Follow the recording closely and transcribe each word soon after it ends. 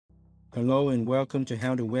Hello and welcome to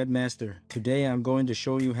How to Webmaster. Today I'm going to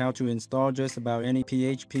show you how to install just about any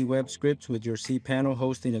PHP web scripts with your CPanel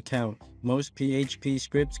hosting account. Most PHP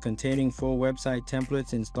scripts containing full website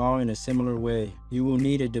templates install in a similar way. You will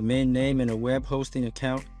need a domain name and a web hosting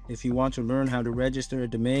account if you want to learn how to register a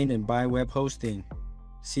domain and buy web hosting.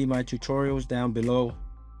 See my tutorials down below.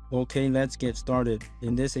 Okay, let's get started.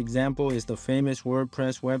 In this example is the famous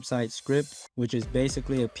WordPress website script, which is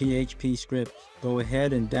basically a PHP script. Go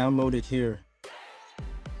ahead and download it here.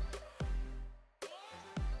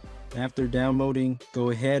 After downloading,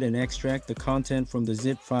 go ahead and extract the content from the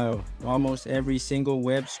zip file. Almost every single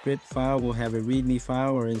web script file will have a README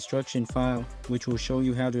file or instruction file, which will show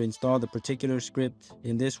you how to install the particular script.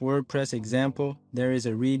 In this WordPress example, there is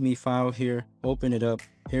a README file here. Open it up.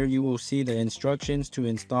 Here you will see the instructions to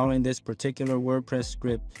installing this particular WordPress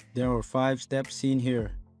script. There are 5 steps seen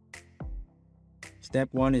here. Step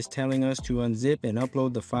 1 is telling us to unzip and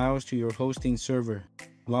upload the files to your hosting server.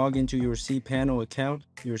 Log into your CPanel account.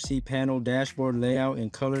 Your CPanel dashboard layout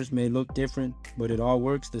and colors may look different, but it all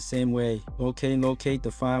works the same way. Okay, locate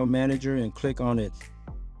the file manager and click on it.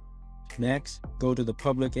 Next, go to the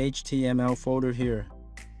public HTML folder here.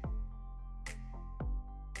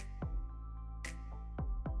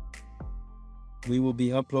 We will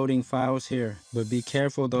be uploading files here, but be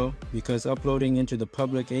careful though, because uploading into the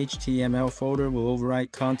public HTML folder will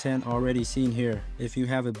overwrite content already seen here. If you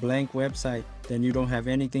have a blank website, then you don't have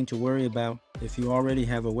anything to worry about. If you already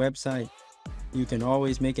have a website, you can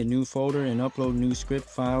always make a new folder and upload new script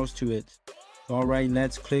files to it. Alright,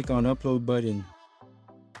 let's click on Upload button.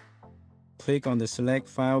 Click on the Select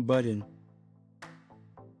File button.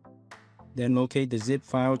 Then locate the zip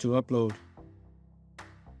file to upload.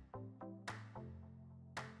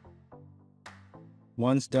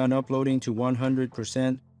 Once done uploading to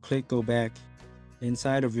 100%, click Go Back.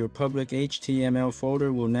 Inside of your public HTML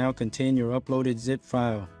folder will now contain your uploaded zip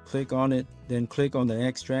file. Click on it, then click on the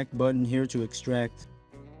Extract button here to extract.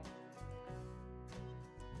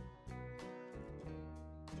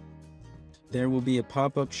 There will be a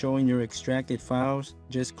pop-up showing your extracted files.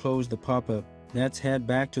 Just close the pop-up. Let's head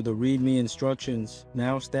back to the README instructions.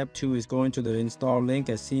 Now step 2 is going to the install link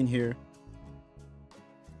as seen here.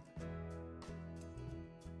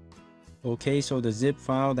 Okay, so the zip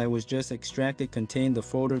file that was just extracted contained the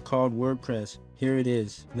folder called WordPress. Here it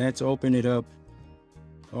is. Let's open it up.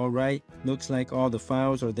 Alright, looks like all the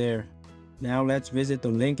files are there. Now let's visit the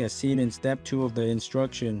link as seen in step 2 of the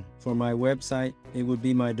instruction. For my website, it would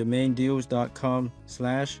be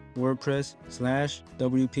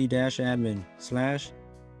mydomaindeals.com/wordpress/wp-admin/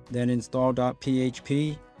 then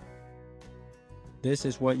install.php. This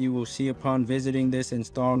is what you will see upon visiting this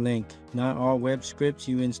install link. Not all web scripts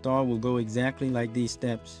you install will go exactly like these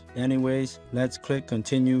steps. Anyways, let's click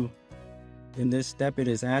continue. In this step it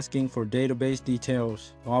is asking for database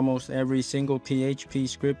details. Almost every single PHP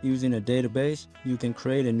script using a database, you can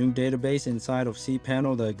create a new database inside of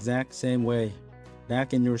CPanel the exact same way.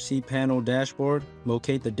 Back in your CPanel dashboard,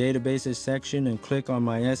 locate the databases section and click on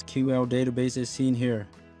MySQL databases seen here.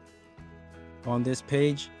 On this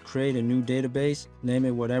page, create a new database, name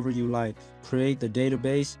it whatever you like. Create the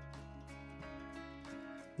database.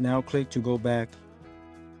 Now click to go back.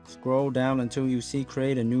 Scroll down until you see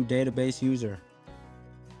create a new database user.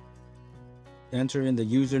 Enter in the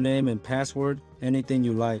username and password, anything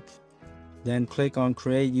you like. Then click on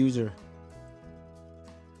create user.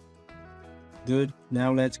 Good,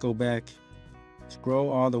 now let's go back. Scroll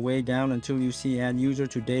all the way down until you see add user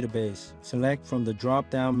to database. Select from the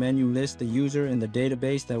drop-down menu list the user in the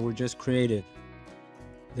database that were just created.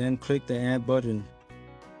 Then click the add button.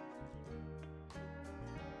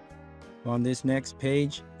 On this next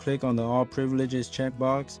page, click on the all privileges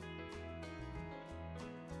checkbox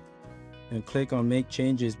and click on make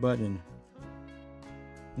changes button.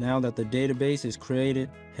 Now that the database is created,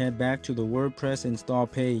 head back to the WordPress install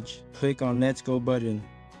page. Click on Let's Go button.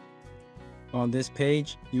 On this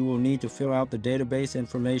page, you will need to fill out the database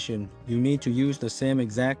information. You need to use the same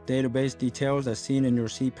exact database details as seen in your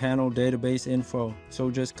CPanel database info,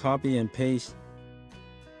 so just copy and paste.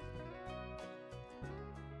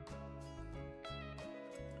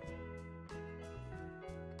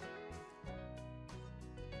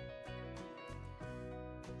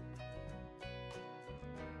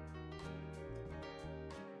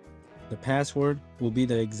 The password will be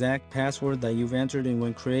the exact password that you've entered in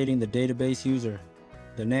when creating the database user.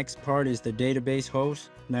 The next part is the database host.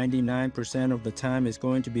 99% of the time is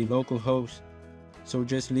going to be localhost, so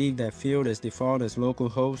just leave that field as default as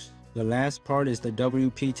localhost. The last part is the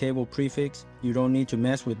WP table prefix. You don't need to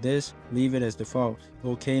mess with this, leave it as default.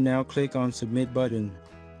 Okay, now click on submit button.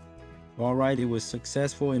 Alright, it was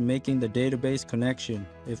successful in making the database connection.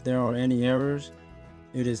 If there are any errors,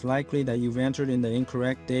 it is likely that you've entered in the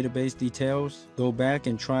incorrect database details. Go back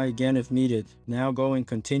and try again if needed. Now go and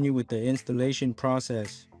continue with the installation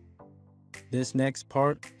process. This next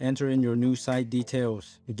part, enter in your new site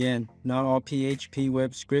details. Again, not all PHP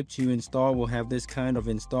web scripts you install will have this kind of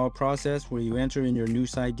install process where you enter in your new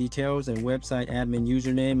site details and website admin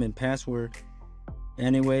username and password.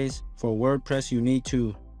 Anyways, for WordPress you need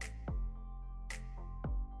to.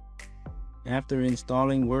 After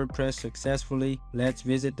installing WordPress successfully, let's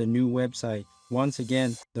visit the new website. Once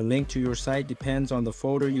again, the link to your site depends on the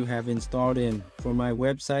folder you have installed in. For my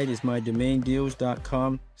website is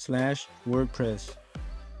mydomaindeals.com/WordPress.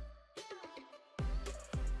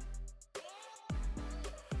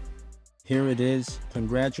 Here it is.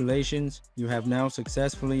 Congratulations, you have now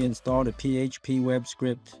successfully installed a PHP web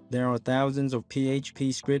script. There are thousands of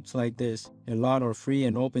PHP scripts like this. A lot are free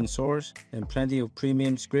and open source, and plenty of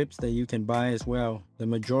premium scripts that you can buy as well. The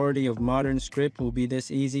majority of modern script will be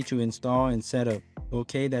this easy to install and set up.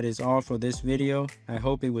 Okay, that is all for this video. I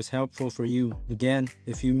hope it was helpful for you. Again,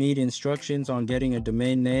 if you need instructions on getting a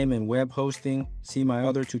domain name and web hosting, see my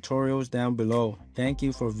other tutorials down below. Thank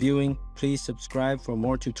you for viewing. Please subscribe for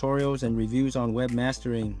more tutorials and reviews on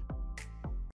webmastering.